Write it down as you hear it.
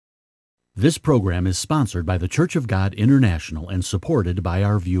This program is sponsored by the Church of God International and supported by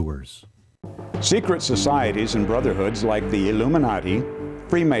our viewers. Secret societies and brotherhoods like the Illuminati,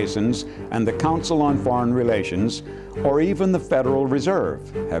 Freemasons, and the Council on Foreign Relations, or even the Federal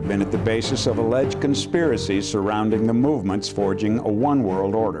Reserve, have been at the basis of alleged conspiracies surrounding the movements forging a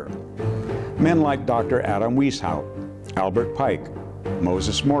one-world order. Men like Dr. Adam Weishaupt, Albert Pike,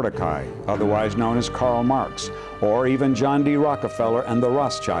 Moses Mordecai, otherwise known as Karl Marx, or even John D. Rockefeller and the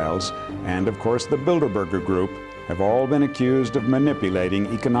Rothschilds, and of course the Bilderberger Group, have all been accused of manipulating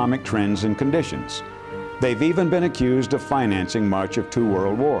economic trends and conditions. They've even been accused of financing much of two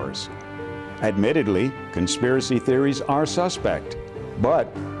world wars. Admittedly, conspiracy theories are suspect,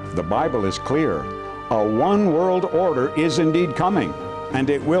 but the Bible is clear. A one world order is indeed coming, and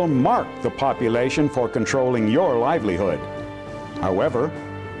it will mark the population for controlling your livelihood. However,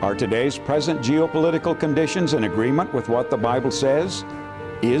 are today's present geopolitical conditions in agreement with what the Bible says?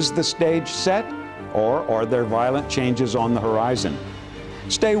 Is the stage set, or are there violent changes on the horizon?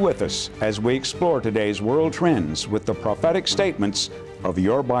 Stay with us as we explore today's world trends with the prophetic statements of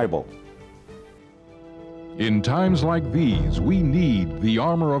your Bible. In times like these, we need the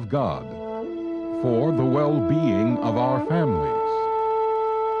armor of God for the well-being of our families,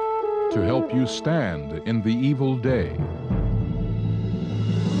 to help you stand in the evil day.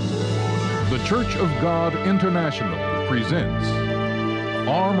 The Church of God International presents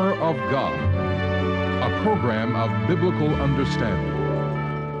Armor of God, a program of biblical understanding.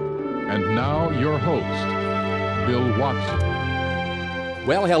 And now your host, Bill Watson.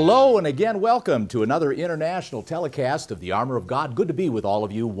 Well, hello, and again, welcome to another international telecast of the Armor of God. Good to be with all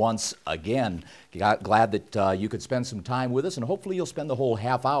of you once again. Glad that you could spend some time with us, and hopefully you'll spend the whole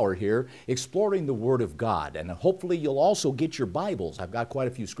half hour here exploring the Word of God. And hopefully you'll also get your Bibles. I've got quite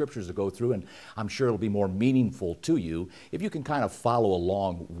a few scriptures to go through, and I'm sure it'll be more meaningful to you if you can kind of follow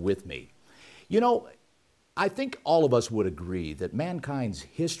along with me. You know, I think all of us would agree that mankind's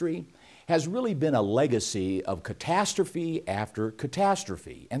history has really been a legacy of catastrophe after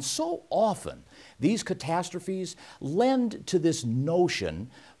catastrophe. And so often, these catastrophes lend to this notion,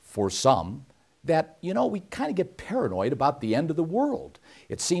 for some, that, you know, we kind of get paranoid about the end of the world.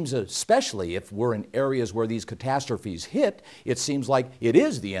 It seems, especially if we're in areas where these catastrophes hit, it seems like it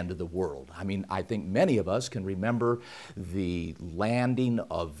is the end of the world. I mean, I think many of us can remember the landing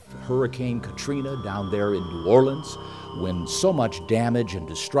of Hurricane Katrina down there in New Orleans, when so much damage and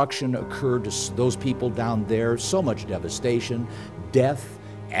destruction occurred to those people down there, so much devastation, death,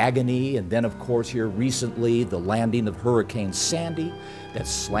 agony, and then of course here recently the landing of Hurricane Sandy that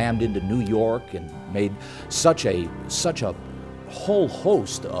slammed into New York and made such a whole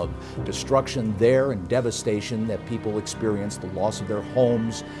host of destruction there and devastation that people experienced the loss of their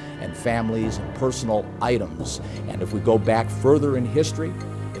homes and families and personal items. And if we go back further in history,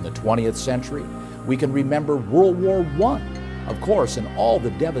 in the 20th century, we can remember World War I, of course, and all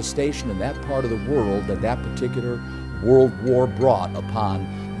the devastation in that part of the world that that particular World War brought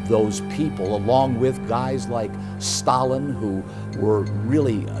upon those people, along with guys like Stalin, who were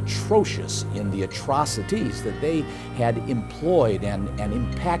really atrocious in the atrocities that they had employed and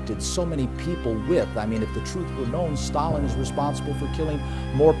impacted so many people with. I mean, if the truth were known, Stalin is responsible for killing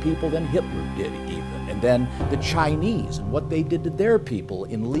more people than Hitler did even. And then the Chinese and what they did to their people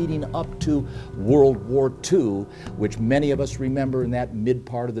in leading up to World War II, which many of us remember in that mid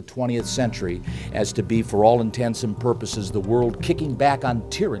part of the 20th century as to be, for all intents and purposes, the world kicking back on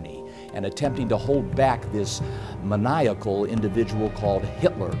tyranny and attempting to hold back this maniacal individual called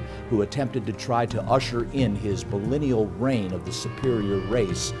Hitler, who attempted to try to usher in his millennial reign of the superior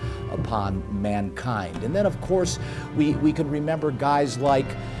race upon mankind. And then, of course, we can remember guys like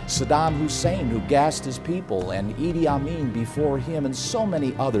Saddam Hussein, who gassed his people, and Idi Amin before him, and so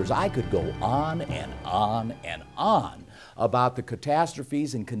many others. I could go on and on and on about the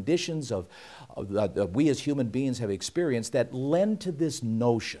catastrophes and conditions that we as human beings have experienced that lend to this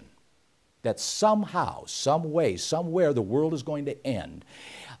notion that somehow, some way, somewhere the world is going to end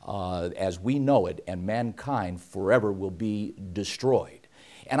as we know it, and mankind forever will be destroyed.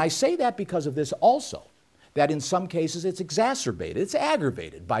 And I say that because of this also, that in some cases it's exacerbated, it's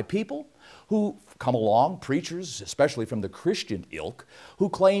aggravated by people who come along, preachers, especially from the Christian ilk, who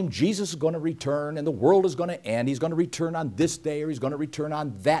claim Jesus is going to return and the world is going to end. He's going to return on this day or he's going to return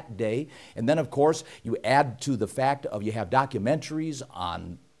on that day. And then, of course, you add to the fact of you have documentaries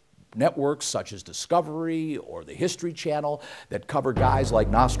on networks such as Discovery or the History Channel that cover guys like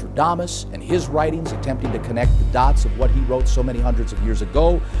Nostradamus and his writings, attempting to connect the dots of what he wrote so many hundreds of years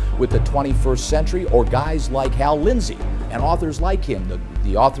ago with the 21st century, or guys like Hal Lindsey, and authors like him,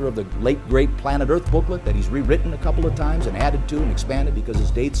 the author of the late great Planet Earth booklet that he's rewritten a couple of times and added to and expanded because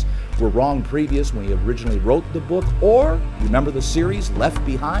his dates were wrong previous when he originally wrote the book. Or, remember the series Left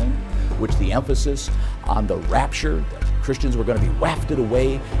Behind, which the emphasis on the rapture, that Christians were going to be wafted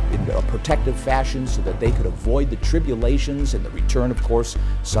away in a protective fashion so that they could avoid the tribulations and the return, of course,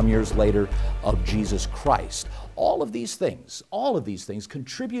 some years later, of Jesus Christ. All of these things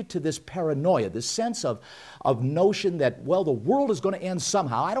contribute to this paranoia, this sense of notion that, well, the world is going to end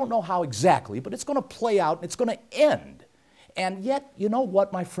somehow. I don't know how exactly, but it's going to play out and it's going to end. And yet, you know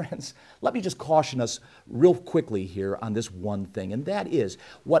what, my friends? Let me just caution us real quickly here on this one thing, and that is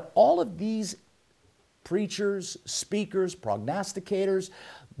what all of these preachers, speakers, prognosticators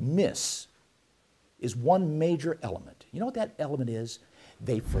miss is one major element. You know what that element is?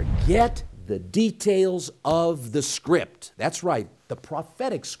 They forget the details of the script. That's right, the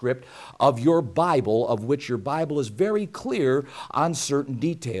prophetic script of your Bible, of which your Bible is very clear on certain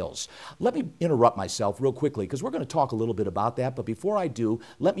details. Let me interrupt myself real quickly because we're going to talk a little bit about that, but before I do,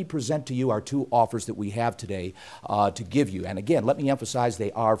 let me present to you our two offers that we have today to give you. And again, let me emphasize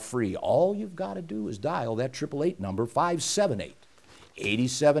they are free. All you've got to do is dial that 888 number,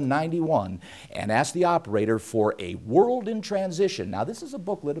 578-8791, and ask the operator for A World in Transition. Now, this is a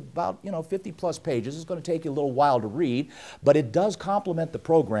booklet about 50 plus pages. It's going to take you a little while to read, but it does complement the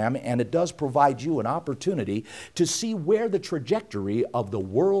program, and it does provide you an opportunity to see where the trajectory of the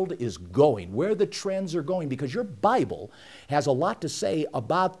world is going, where the trends are going, because your Bible has a lot to say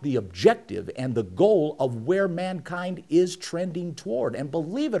about the objective and the goal of where mankind is trending toward. And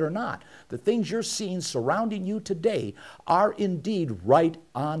believe it or not, the things you're seeing surrounding you today are indeed right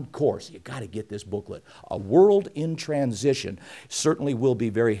on course. You got to get this booklet. A World in Transition certainly will be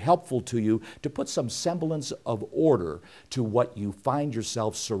very helpful to you to put some semblance of order to what you find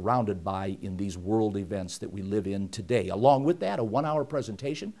yourself surrounded by in these world events that we live in today. Along with that, a 1-hour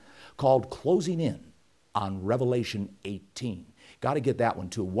presentation called Closing In on Revelation 18. Got to get that one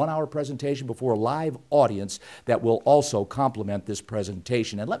too. 1-hour presentation before a live audience that will also complement this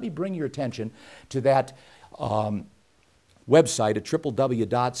presentation. And let me bring your attention to that website at www.cgi.org.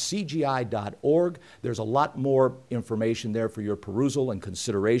 There's a lot more information there for your perusal and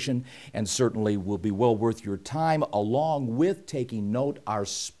consideration, and certainly will be well worth your time, along with taking note our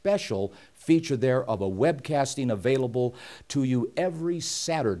special feature there of a webcasting available to you every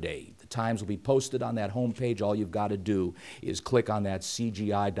Saturday. The times will be posted on that homepage. All you've got to do is click on that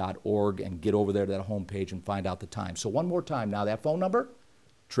cgi.org and get over there to that homepage and find out the time. So one more time now, that phone number,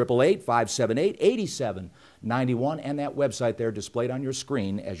 888-578-8791, and that website there displayed on your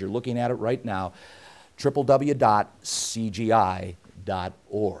screen as you're looking at it right now, www.cgi.org.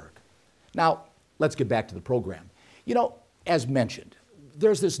 Now, let's get back to the program. You know, as mentioned,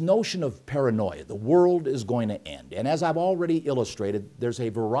 there's this notion of paranoia. The world is going to end. And as I've already illustrated, there's a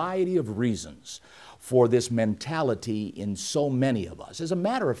variety of reasons for this mentality in so many of us. As a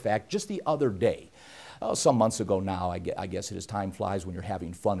matter of fact, just the other day, some months ago now, I guess it is, time flies when you're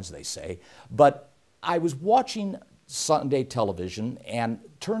having fun, as they say, but I was watching Sunday television and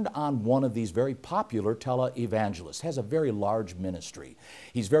turned on one of these very popular televangelists. Has a very large ministry.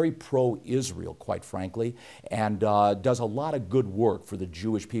 He's very pro-Israel, quite frankly, and does a lot of good work for the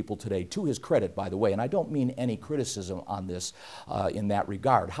Jewish people today, to his credit, by the way, and I don't mean any criticism on this in that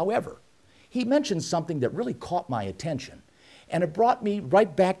regard. However, he mentioned something that really caught my attention. And it brought me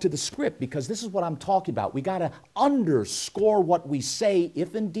right back to the script, because this is what I'm talking about. We got to underscore what we say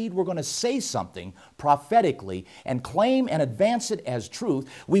if indeed we're going to say something prophetically and claim and advance it as truth.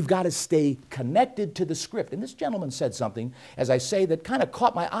 We've got to stay connected to the script. And this gentleman said something, as I say, that kind of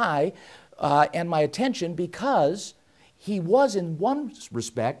caught my eye and my attention, because he was in one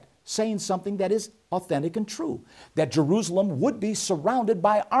respect saying something that is authentic and true, that Jerusalem would be surrounded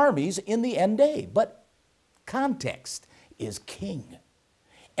by armies in the end day. But context is king.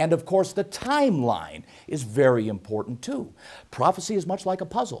 And of course, the timeline is very important too. Prophecy is much like a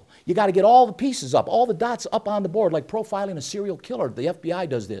puzzle. You got to get all the pieces up, all the dots up on the board, like profiling a serial killer. The FBI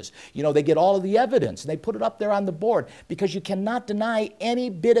does this. You know, they get all of the evidence and they put it up there on the board, because you cannot deny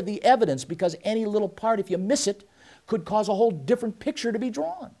any bit of the evidence, because any little part, if you miss it, could cause a whole different picture to be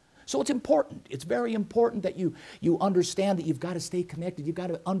drawn. So it's important. It's very important that you understand that you've got to stay connected. You've got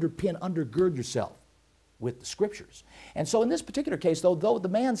to undergird yourself with the scriptures. And so in this particular case, though the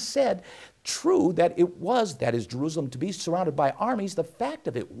man said true that it was, that is, Jerusalem to be surrounded by armies, the fact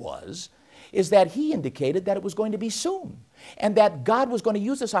of it is that he indicated that it was going to be soon, and that God was going to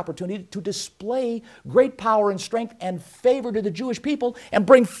use this opportunity to display great power and strength and favor to the Jewish people and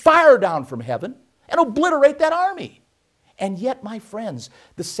bring fire down from heaven and obliterate that army. And yet, my friends,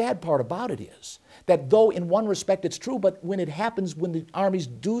 the sad part about it is that though in one respect it's true, but when it happens, when the armies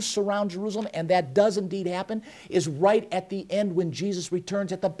do surround Jerusalem, and that does indeed happen, is right at the end when Jesus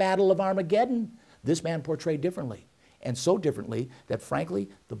returns at the Battle of Armageddon. This man portrayed differently, and so differently that, frankly,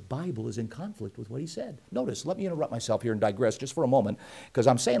 the Bible is in conflict with what he said. Notice, let me interrupt myself here and digress just for a moment, because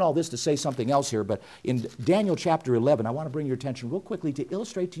I'm saying all this to say something else here, but in Daniel chapter 11, I want to bring your attention real quickly to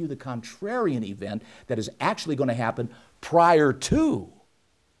illustrate to you the contrarian event that is actually going to happen prior to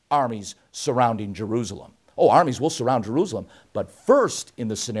armies surrounding Jerusalem. Oh, armies will surround Jerusalem, but first in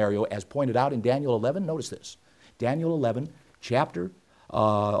the scenario, as pointed out in Daniel 11, notice this. Daniel 11, chapter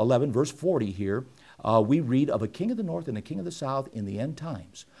 11, verse 40 here, we read of a king of the north and a king of the south in the end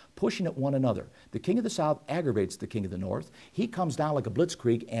times, pushing at one another. The king of the south aggravates the king of the north. He comes down like a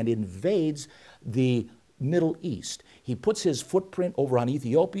blitzkrieg and invades the Middle East. He puts his footprint over on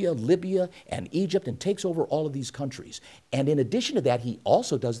Ethiopia, Libya, and Egypt and takes over all of these countries. And in addition to that, he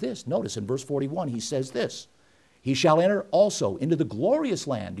also does this. Notice in verse 41, he says this, "He shall enter also into the glorious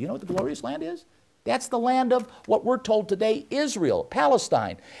land." Do you know what the glorious land is? That's the land of what we're told today, Israel,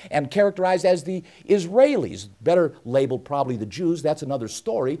 Palestine, and characterized as the Israelis, better labeled probably the Jews. That's another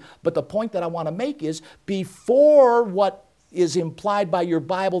story. But the point that I want to make is before what is implied by your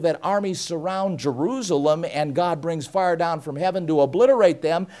Bible that armies surround Jerusalem and God brings fire down from heaven to obliterate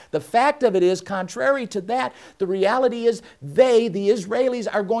them, the fact of it is, contrary to that, the reality is they, the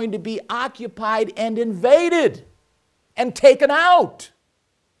Israelis, are going to be occupied and invaded and taken out,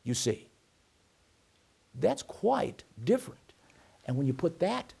 you see. That's quite different. And when you put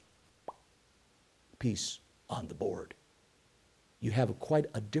that piece on the board, you have quite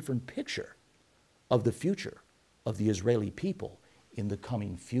a different picture of the future of the Israeli people in the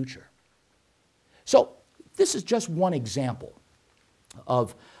coming future. So this is just one example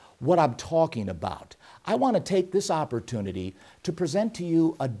of what I'm talking about. I want to take this opportunity to present to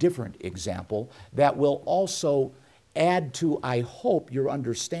you a different example that will also add to, I hope, your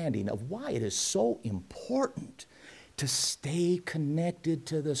understanding of why it is so important to stay connected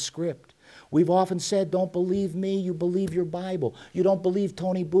to the script. We've often said, don't believe me, you believe your Bible. You don't believe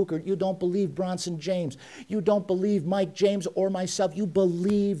Tony Booker, you don't believe Bronson James, you don't believe Mike James or myself, you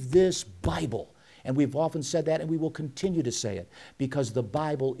believe this Bible. And we've often said that, and we will continue to say it, because the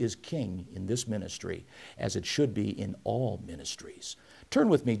Bible is king in this ministry, as it should be in all ministries. Turn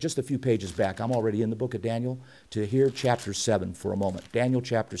with me just a few pages back. I'm already in the book of Daniel, to here chapter 7 for a moment. Daniel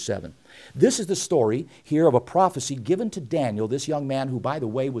chapter 7. This is the story here of a prophecy given to Daniel, this young man who, by the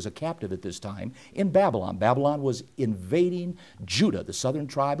way, was a captive at this time in Babylon. Babylon was invading Judah, the southern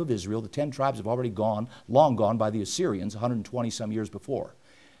tribe of Israel. The 10 tribes have already gone, long gone by the Assyrians 120 some years before.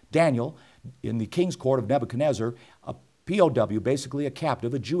 Daniel, in the king's court of Nebuchadnezzar, a POW, basically a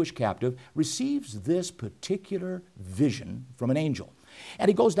captive, a Jewish captive, receives this particular vision from an angel. And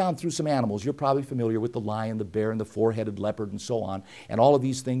he goes down through some animals. You're probably familiar with the lion, the bear, and the four-headed leopard, and so on, and all of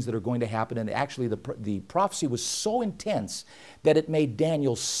these things that are going to happen. And actually, the prophecy was so intense that it made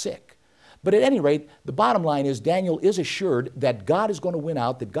Daniel sick. But at any rate, the bottom line is Daniel is assured that God is going to win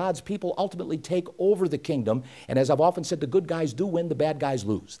out, that God's people ultimately take over the kingdom. And as I've often said, the good guys do win, the bad guys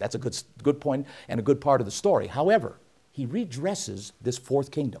lose. That's a good point and a good part of the story. However, he redresses this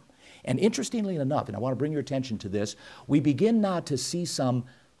fourth kingdom. And interestingly enough, and I want to bring your attention to this, we begin now to see some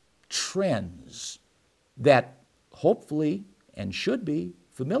trends that hopefully and should be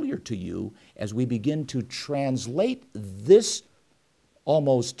familiar to you as we begin to translate this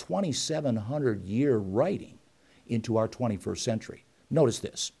almost 2,700-year writing into our 21st century. Notice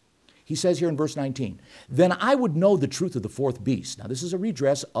this. He says here in verse 19, "Then I would know the truth of the fourth beast." Now this is a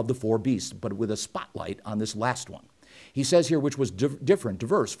redress of the four beasts, but with a spotlight on this last one. He says here, which was different,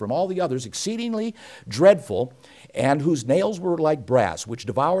 diverse from all the others, exceedingly dreadful, and whose nails were like brass, which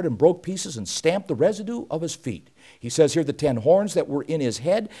devoured and broke pieces and stamped the residue of his feet. He says here the 10 horns that were in his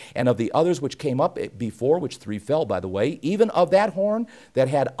head, and of the others which came up before, which 3 fell, by the way, even of that horn that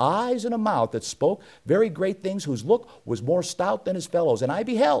had eyes and a mouth that spoke very great things, whose look was more stout than his fellows. And I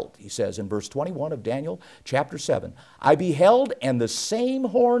beheld, he says in verse 21 of Daniel chapter 7, I beheld, and the same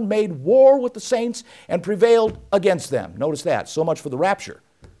horn made war with the saints and prevailed against them. Notice that. So much for the rapture.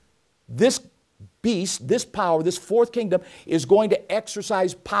 This beast, this power, this fourth kingdom is going to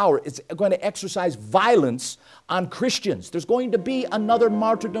exercise power. It's going to exercise violence on Christians. There's going to be another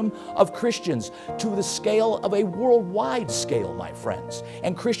martyrdom of Christians to the scale of a worldwide scale, my friends.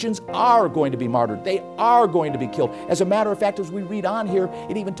 And Christians are going to be martyred. They are going to be killed. As a matter of fact, as we read on here,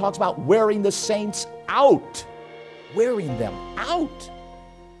 it even talks about wearing the saints out. Wearing them out.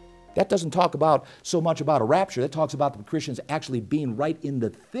 That doesn't talk about so much about a rapture. That talks about the Christians actually being right in the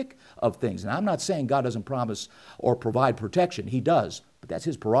thick of things. And I'm not saying God doesn't promise or provide protection. He does, but that's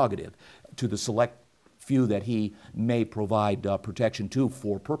his prerogative to the select few that he may provide protection to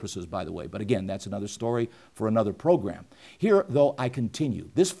for purposes, by the way. But again, that's another story for another program. Here, though, I continue.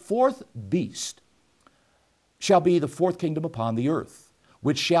 This fourth beast shall be the fourth kingdom upon the earth,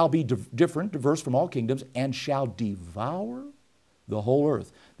 which shall be different, diverse from all kingdoms, and shall devour the whole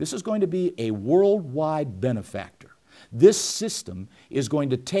earth. This is going to be a worldwide benefactor. This system is going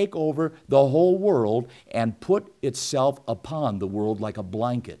to take over the whole world and put itself upon the world like a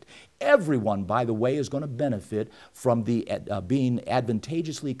blanket. Everyone, by the way, is going to benefit from the being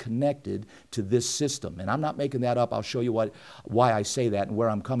advantageously connected to this system. And I'm not making that up. I'll show you why I say that and where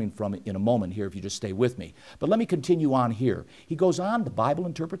I'm coming from in a moment here if you just stay with me. But let me continue on here. He goes on, the Bible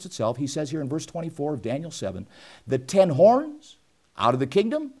interprets itself. He says here in verse 24 of Daniel 7, the 10 horns out of the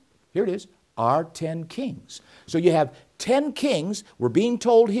kingdom, here it is, are 10 kings. So you have 10 kings, we're being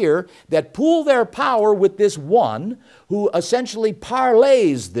told here, that pool their power with this one who essentially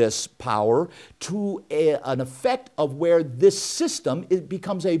parlays this power to an effect of where this system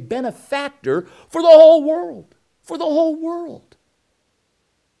becomes a benefactor for the whole world. For the whole world.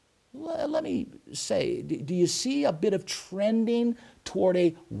 Let me say, do you see a bit of trending toward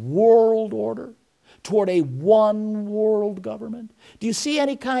a world order? Toward a one world government? Do you see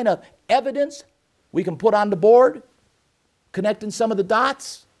any kind of evidence we can put on the board, connecting some of the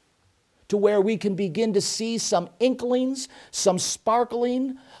dots to where we can begin to see some inklings, some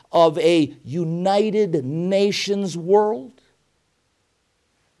sparkling of a United Nations world?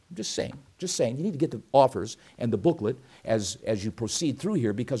 I'm just saying. You need to get the offers and the booklet as you proceed through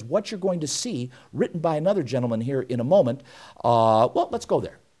here, because what you're going to see, written by another gentleman here in a moment, well, let's go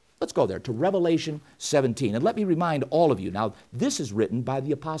there. Let's go there to Revelation 17. And let me remind all of you, now this is written by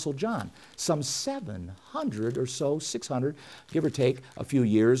the Apostle John, some 700 or so, 600, give or take a few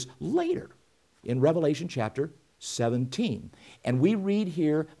years later in Revelation chapter 17. And we read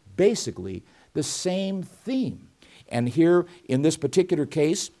here basically the same theme. And here in this particular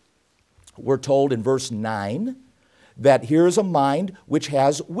case, we're told in verse 9 that here is a mind which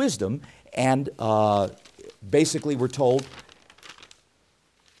has wisdom. And basically we're told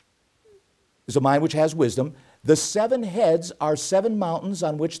is a mind which has wisdom. The 7 heads are 7 mountains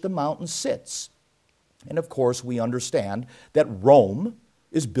on which the mountain sits. And of course, we understand that Rome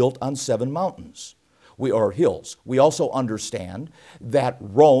is built on 7 mountains, or hills. We also understand that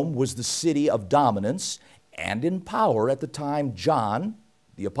Rome was the city of dominance and in power at the time John,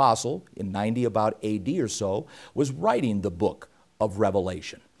 the apostle, in 90 about AD or so, was writing the book of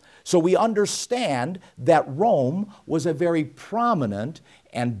Revelation. So we understand that Rome was a very prominent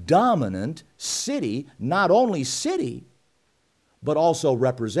and dominant city, not only city, but also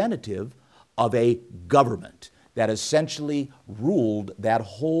representative of a government that essentially ruled that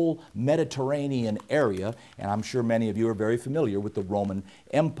whole Mediterranean area, and I'm sure many of you are very familiar with the Roman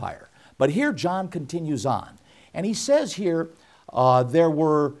Empire. But here John continues on, and he says here, there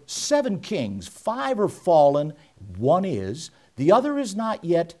were 7 kings, 5 are fallen, 1 is, the other is not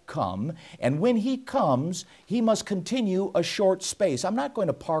yet come, and when he comes, he must continue a short space. I'm not going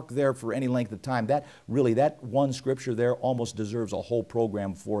to park there for any length of time. That one scripture there almost deserves a whole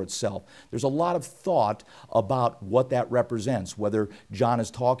program for itself. There's a lot of thought about what that represents, whether John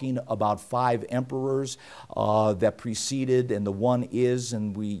is talking about 5 emperors that preceded and the one is,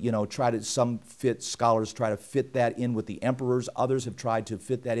 and we, scholars try to fit that in with the emperors. Others have tried to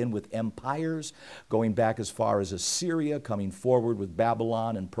fit that in with empires, going back as far as Assyria, coming forward with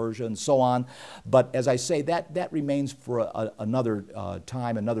Babylon and Persia and so on. But as I say, that remains for another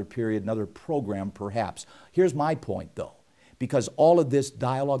time, another period, another program perhaps. Here's my point though, because all of this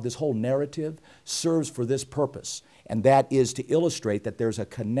dialogue, this whole narrative serves for this purpose, and that is to illustrate that there's a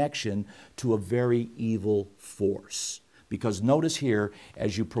connection to a very evil force. Because notice here,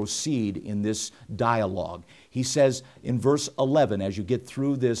 as you proceed in this dialogue, he says in verse 11, as you get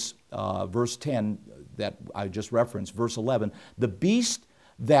through this verse 10 that I just referenced, verse 11, the beast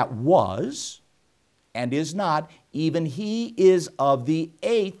that was and is not, even he is of the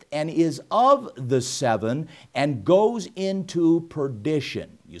 8th and is of the 7 and goes into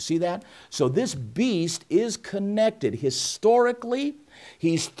perdition. You see that? So this beast is connected historically.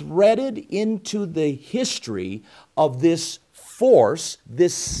 He's threaded into the history of this force,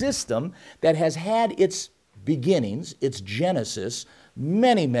 this system that has had its beginnings, its genesis,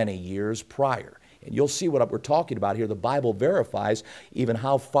 many, many years prior. And you'll see what we're talking about here. The Bible verifies even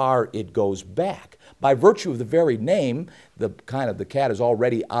how far it goes back. By virtue of the very name, the cat is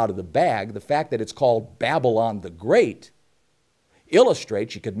already out of the bag. The fact that it's called Babylon the Great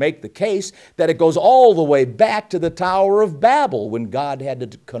illustrate, you could make the case that it goes all the way back to the Tower of Babel when God had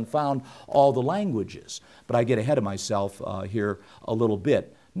to confound all the languages. But I get ahead of myself here a little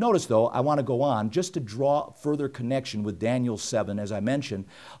bit. Notice, though, I want to go on just to draw further connection with Daniel 7. As I mentioned,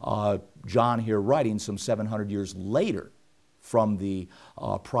 John here writing some 700 years later from the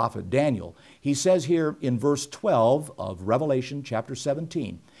prophet Daniel. He says here in verse 12 of Revelation chapter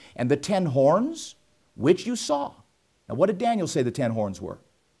 17, "And the 10 horns which you saw." Now, what did Daniel say the 10 horns were?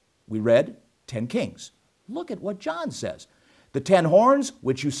 We read 10 kings. Look at what John says. "The 10 horns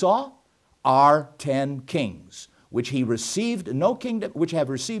which you saw are 10 kings, which he received no kingdom, which have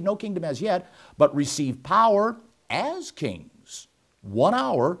received no kingdom as yet, but receive power as kings, 1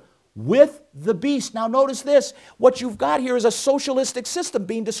 hour with the beast." Now notice this. What you've got here is a socialistic system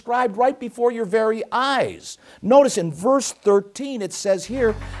being described right before your very eyes. Notice in verse 13 it says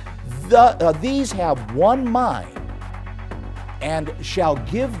here, "These have one mind, and shall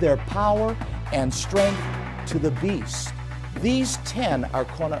give their power and strength to the beast." These 10 are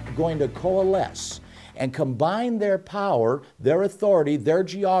going to coalesce and combine their power, their authority, their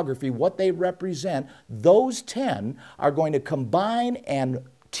geography, what they represent. Those 10 are going to combine and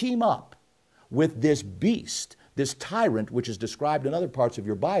team up with this beast, this tyrant, which is described in other parts of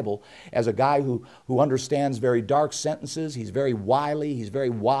your Bible as a guy who understands very dark sentences. He's very wily. He's very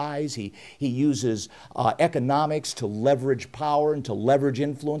wise. He uses economics to leverage power and to leverage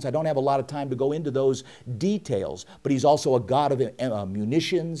influence. I don't have a lot of time to go into those details, but he's also a god of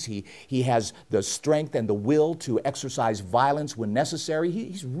munitions. He has the strength and the will to exercise violence when necessary.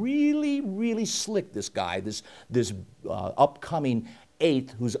 He's really, really slick, this guy, this upcoming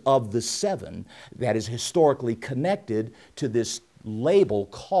 8th, who's of the 7, that is historically connected to this label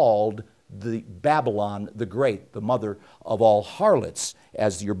called the Babylon the Great, the mother of all harlots,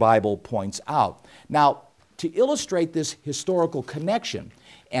 as your Bible points out. Now, to illustrate this historical connection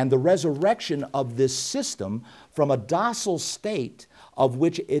and the resurrection of this system from a docile state of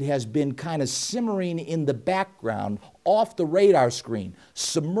which it has been kind of simmering in the background, off the radar screen,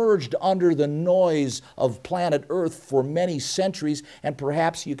 submerged under the noise of planet Earth for many centuries, and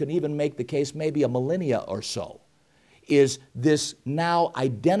perhaps you can even make the case maybe a millennia or so, is this now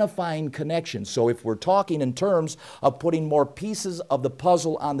identifying connection. So if we're talking in terms of putting more pieces of the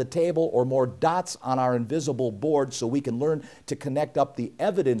puzzle on the table or more dots on our invisible board so we can learn to connect up the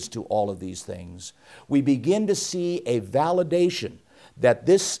evidence to all of these things, we begin to see a validation that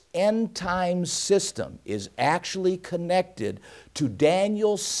this end time system is actually connected to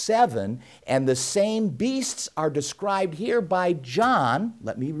Daniel 7, and the same beasts are described here by John,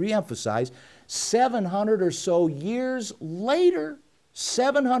 let me reemphasize, 700 or so years later.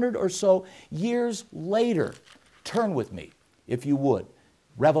 700 or so years later. Turn with me, if you would.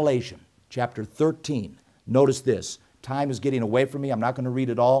 Revelation chapter 13. Notice this. Time is getting away from me. I'm not going to read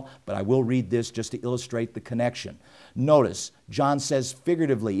it all, but I will read this just to illustrate the connection. Notice, John says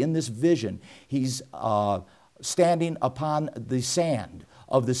figuratively in this vision, he's standing upon the sand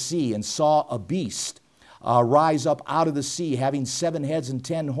of the sea and saw a beast rise up out of the sea, having 7 heads and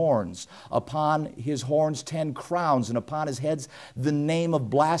 10 horns. Upon his horns 10 crowns, and upon his heads the name of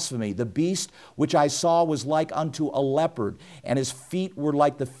blasphemy. The beast which I saw was like unto a leopard, and his feet were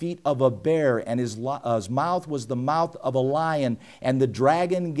like the feet of a bear, and his mouth was the mouth of a lion, and the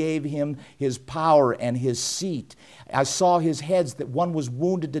dragon gave him his power and his seat. I saw his heads, that one was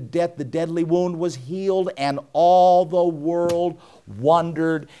wounded to death, the deadly wound was healed, and all the world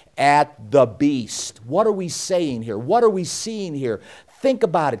wondered at the beast. What are we saying here? What are we seeing here? Think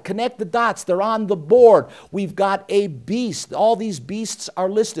about it. Connect the dots. They're on the board. We've got a beast. All these beasts are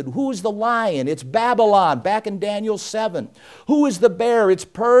listed. Who is the lion? It's Babylon, back in Daniel 7. Who is the bear? It's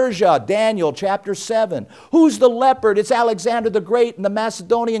Persia, Daniel chapter 7. Who's the leopard? It's Alexander the Great and the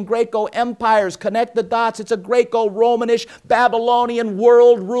Macedonian Greco empires. Connect the dots. It's a Greco-Romanish, Babylonian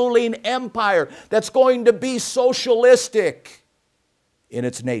world-ruling empire that's going to be socialistic in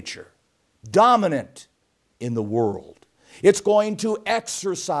its nature, dominant in the world. It's going to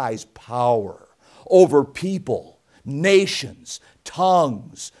exercise power over people, nations,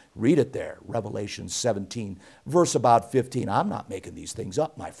 tongues. Read it there, Revelation 17, verse about 15. I'm not making these things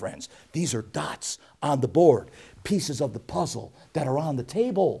up, my friends. These are dots on the board, pieces of the puzzle that are on the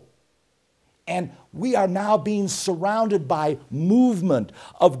table. And we are now being surrounded by movement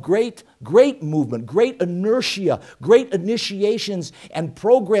of great movement, great inertia, great initiations and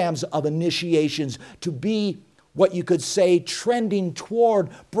programs of initiations to be what you could say trending toward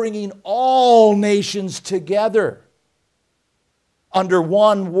bringing all nations together under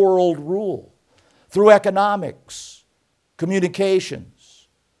one world rule through economics, communications,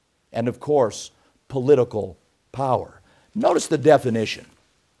 and of course, political power. Notice the definition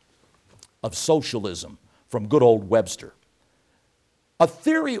of socialism from good old Webster. A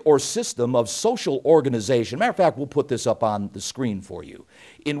theory or system of social organization, matter of fact, we'll put this up on the screen for you,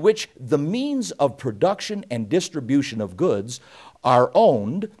 in which the means of production and distribution of goods are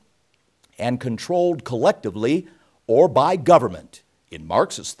owned and controlled collectively or by government. In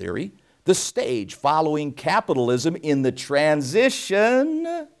Marxist theory, the stage following capitalism in the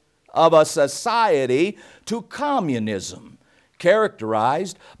transition of a society to communism,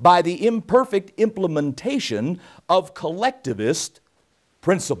 characterized by the imperfect implementation of collectivist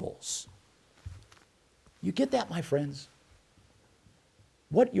principles. You get that, my friends?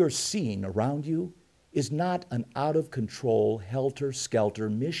 What you're seeing around you is not an out-of-control, helter-skelter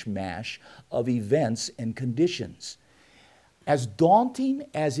mishmash of events and conditions. As daunting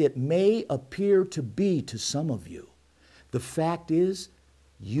as it may appear to be to some of you, the fact is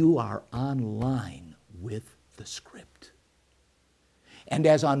you are online with the script. And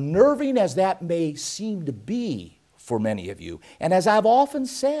as unnerving as that may seem to be for many of you, and as I've often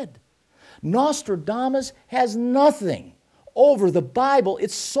said, Nostradamus has nothing over the Bible.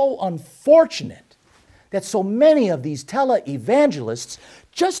 It's so unfortunate that so many of these televangelists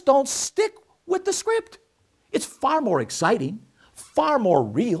just don't stick with the script. It's far more exciting, far more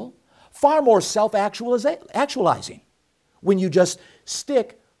real, far more self-actualizing when you just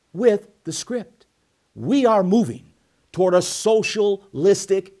stick with the script. We are moving toward a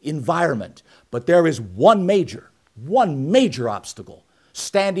socialistic environment, but there is one major obstacle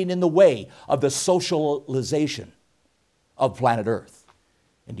standing in the way of the socialization of planet Earth.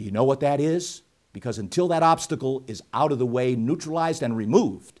 And do you know what that is? Because until that obstacle is out of the way, neutralized and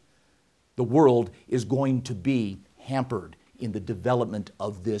removed, the world is going to be hampered in the development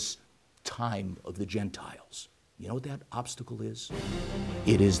of this time of the Gentiles. You know what that obstacle is?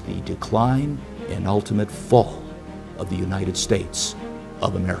 It is the decline and ultimate fall of the United States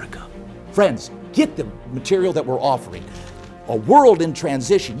of America. Friends, get the material that we're offering. A World in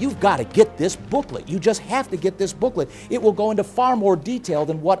Transition. You've got to get this booklet. You just have to get this booklet. It will go into far more detail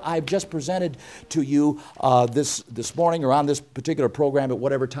than what I've just presented to you this morning or on this particular program at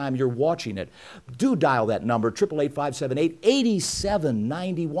whatever time you're watching it. Do dial that number,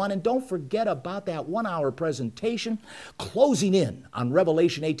 888-578-8791. And don't forget about that 1-hour presentation closing in on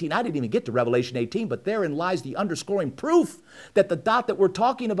Revelation 18. I didn't even get to Revelation 18, but therein lies the underscoring proof that the dot that we're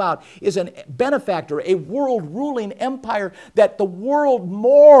talking about is a benefactor, a world-ruling empire that the world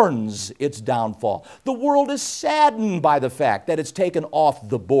mourns its downfall. The world is saddened by the fact that it's taken off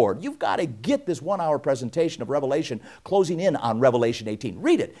the board. You've got to get this 1-hour presentation of Revelation closing in on Revelation 18.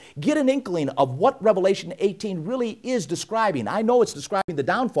 Read it. Get an inkling of what Revelation 18 really is describing. I know it's describing the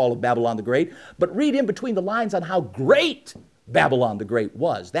downfall of Babylon the Great, but read in between the lines on how great Babylon the Great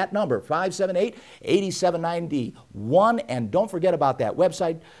was. That number, 578-8791. And don't forget about that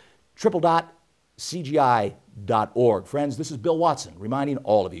website, CGI.org. Friends, this is Bill Watson reminding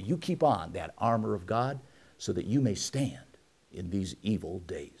all of you, you keep on that armor of God so that you may stand in these evil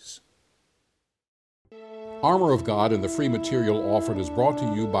days. Armor of God and the free material offered is brought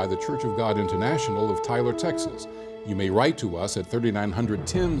to you by the Church of God International of Tyler, Texas. You may write to us at 3900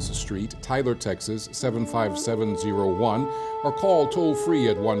 Timms Street, Tyler, Texas 75701, or call toll-free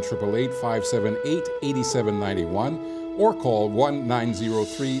at 1-888-578-8791, or call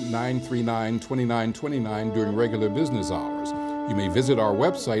 1-903-939-2929 during regular business hours. You may visit our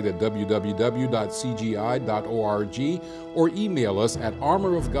website at www.cgi.org or email us at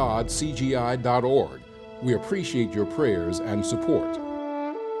armorofgodcgi.org. We appreciate your prayers and support.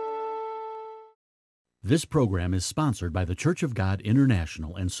 This program is sponsored by the Church of God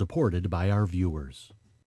International and supported by our viewers.